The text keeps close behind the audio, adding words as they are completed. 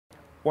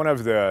One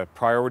of the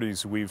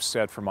priorities we've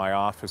set for my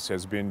office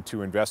has been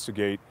to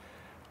investigate,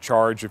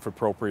 charge if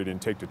appropriate, and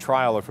take to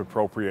trial if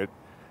appropriate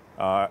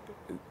a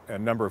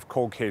number of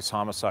cold case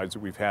homicides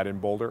that we've had in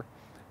Boulder.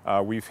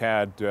 We've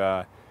had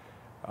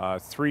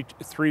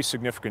three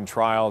significant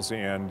trials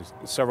and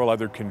several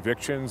other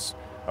convictions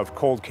of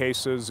cold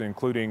cases,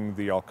 including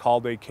the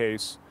Alcalde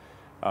case,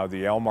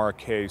 the Elmar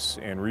case,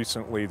 and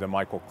recently the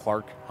Michael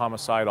Clark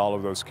homicide. All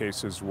of those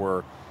cases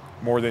were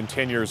more than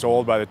 10 years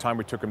old by the time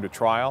we took them to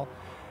trial.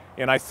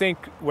 And I think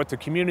what the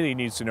community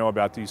needs to know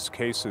about these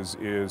cases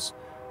is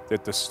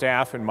that the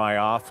staff in my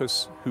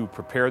office who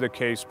prepare the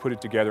case, put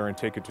it together, and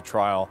take it to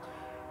trial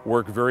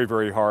work very,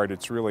 very hard.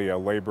 It's really a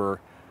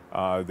labor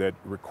that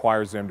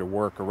requires them to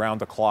work around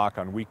the clock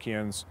on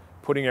weekends,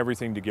 putting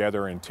everything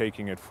together and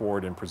taking it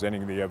forward and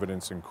presenting the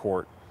evidence in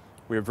court.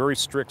 We have very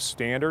strict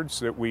standards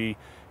that we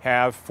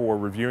have for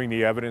reviewing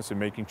the evidence and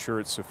making sure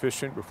it's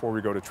sufficient before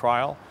we go to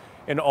trial.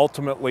 And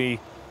ultimately,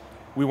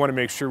 we want to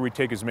make sure we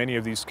take as many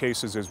of these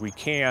cases as we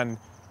can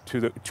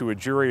to a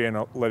jury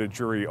and let a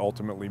jury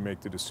ultimately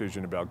make the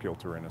decision about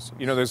guilt or innocence.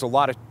 You know, there's a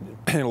lot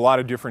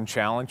of different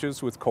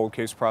challenges with cold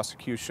case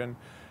prosecution.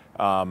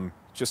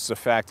 Just the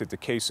fact that the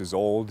case is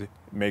old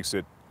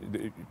it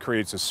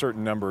creates a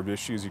certain number of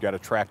issues. You got to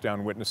track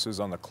down witnesses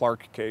on the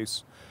Clark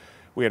case.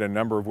 We had a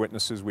number of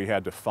witnesses we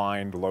had to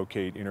find,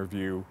 locate,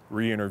 interview,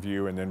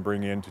 re-interview, and then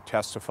bring in to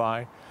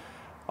testify.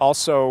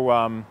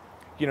 Also,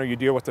 you know, you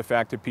deal with the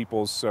fact that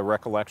people's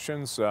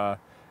recollections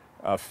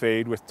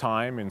fade with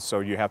time, and so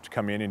you have to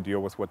come in and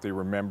deal with what they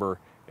remember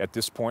at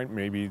this point,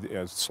 maybe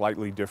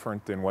slightly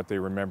different than what they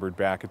remembered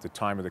back at the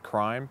time of the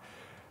crime.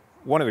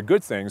 One of the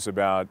good things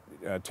about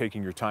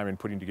taking your time and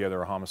putting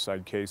together a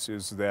homicide case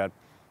is that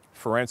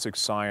forensic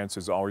science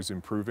is always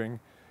improving,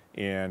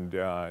 and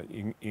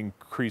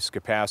increased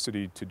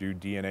capacity to do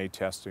DNA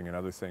testing and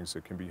other things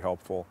that can be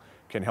helpful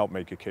can help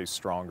make a case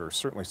stronger.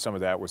 Certainly some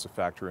of that was a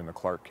factor in the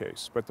Clark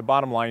case. But the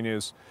bottom line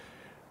is,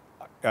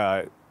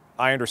 I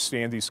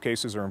understand these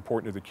cases are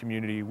important to the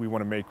community. We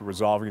want to make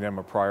resolving them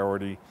a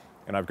priority,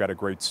 and I've got a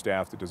great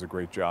staff that does a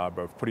great job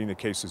of putting the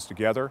cases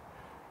together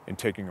and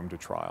taking them to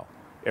trial.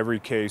 Every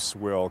case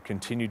will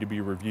continue to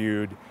be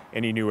reviewed.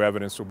 Any new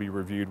evidence will be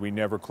reviewed. We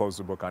never close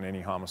the book on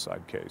any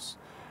homicide case.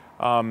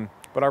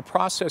 But our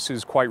process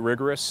is quite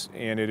rigorous,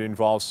 and it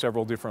involves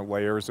several different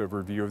layers of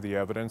review of the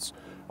evidence.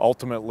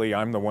 Ultimately,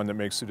 I'm the one that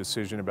makes the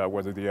decision about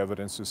whether the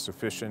evidence is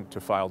sufficient to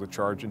file the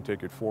charge and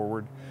take it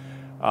forward.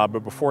 But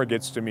before it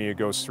gets to me, it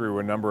goes through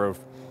a number of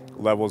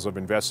levels of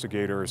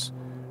investigators,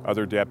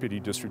 other deputy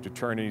district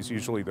attorneys,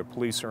 usually the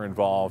police are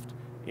involved,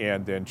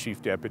 and then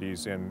chief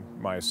deputies and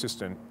my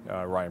assistant,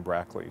 Ryan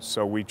Brackley.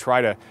 So we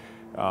try to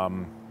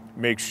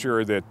make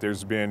sure that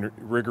there's been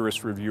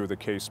rigorous review of the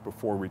case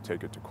before we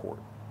take it to court.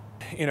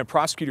 In a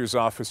prosecutor's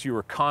office, you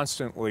are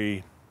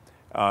constantly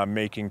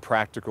making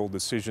practical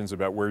decisions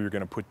about where you're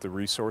going to put the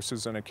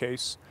resources in a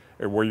case,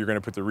 or where you're going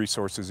to put the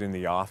resources in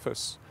the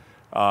office.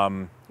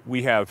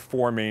 We have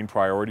four main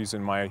priorities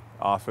in my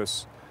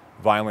office: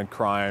 violent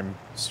crime,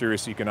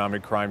 serious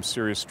economic crime,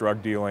 serious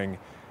drug dealing,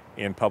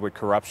 and public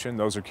corruption.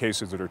 Those are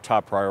cases that are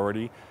top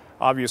priority.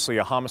 Obviously,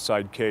 a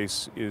homicide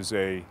case is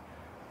a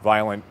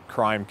violent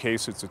crime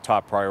case. It's a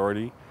top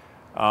priority.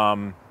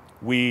 Our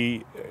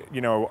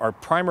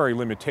primary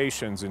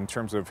limitations in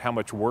terms of how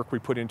much work we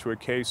put into a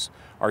case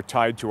are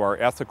tied to our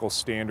ethical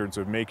standards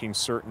of making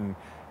certain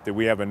that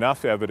we have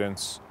enough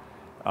evidence.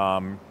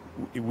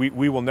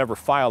 We will never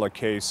file a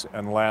case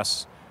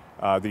unless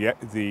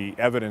the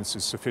evidence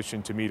is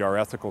sufficient to meet our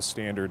ethical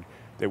standard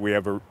that we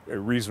have a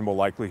reasonable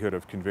likelihood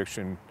of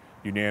conviction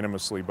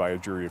unanimously by a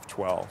jury of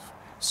 12.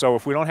 So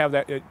if we don't have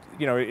that,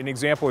 an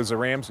example is the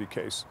Ramsey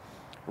case.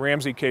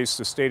 Ramsey case,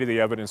 the state of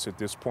the evidence at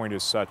this point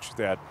is such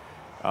that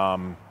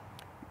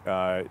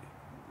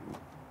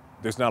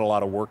there's not a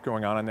lot of work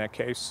going on in that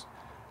case.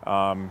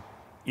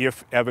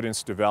 If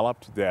evidence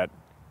developed that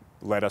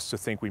led us to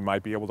think we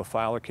might be able to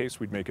file a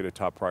case, we'd make it a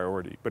top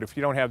priority. But if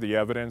you don't have the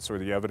evidence, or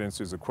the evidence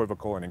is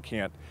equivocal and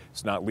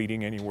it's not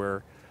leading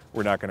anywhere,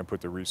 we're not going to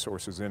put the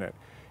resources in it.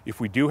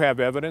 If we do have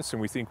evidence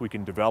and we think we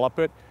can develop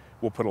it,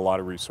 we'll put a lot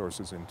of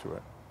resources into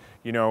it.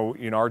 You know,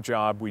 in our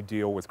job, we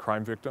deal with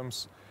crime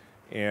victims,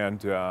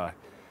 and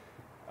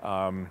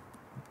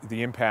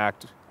the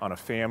impact on a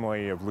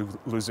family of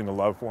losing a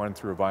loved one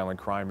through a violent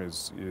crime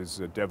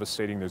is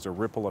devastating. There's a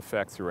ripple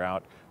effect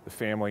throughout the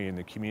family and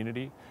the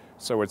community.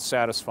 So it's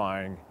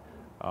satisfying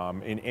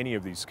in any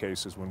of these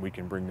cases when we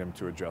can bring them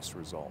to a just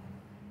result.